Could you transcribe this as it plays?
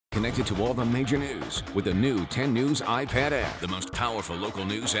Connected to all the major news with the new 10 News iPad app, the most powerful local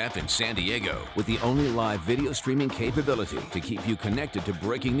news app in San Diego, with the only live video streaming capability to keep you connected to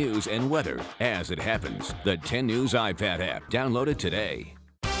breaking news and weather as it happens. The 10 News iPad app. Download it today.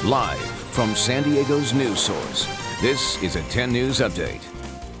 Live from San Diego's news source, this is a 10 News update.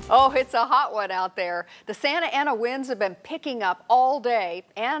 Oh, it's a hot one out there. The Santa Ana winds have been picking up all day,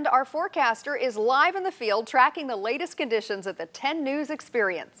 and our forecaster is live in the field tracking the latest conditions at the 10 News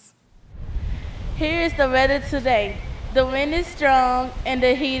Experience. Here is the weather today. The wind is strong and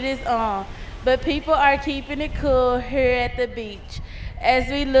the heat is on, but people are keeping it cool here at the beach. As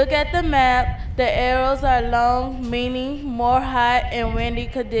we look at the map, the arrows are long, meaning more hot and windy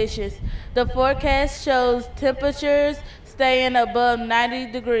conditions. The forecast shows temperatures staying above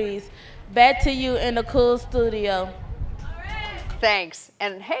 90 degrees. Back to you in the cool studio. Thanks,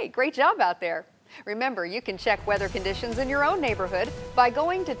 and hey, great job out there. Remember, you can check weather conditions in your own neighborhood by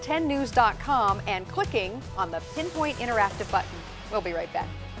going to 10news.com and clicking on the Pinpoint Interactive button. We'll be right back.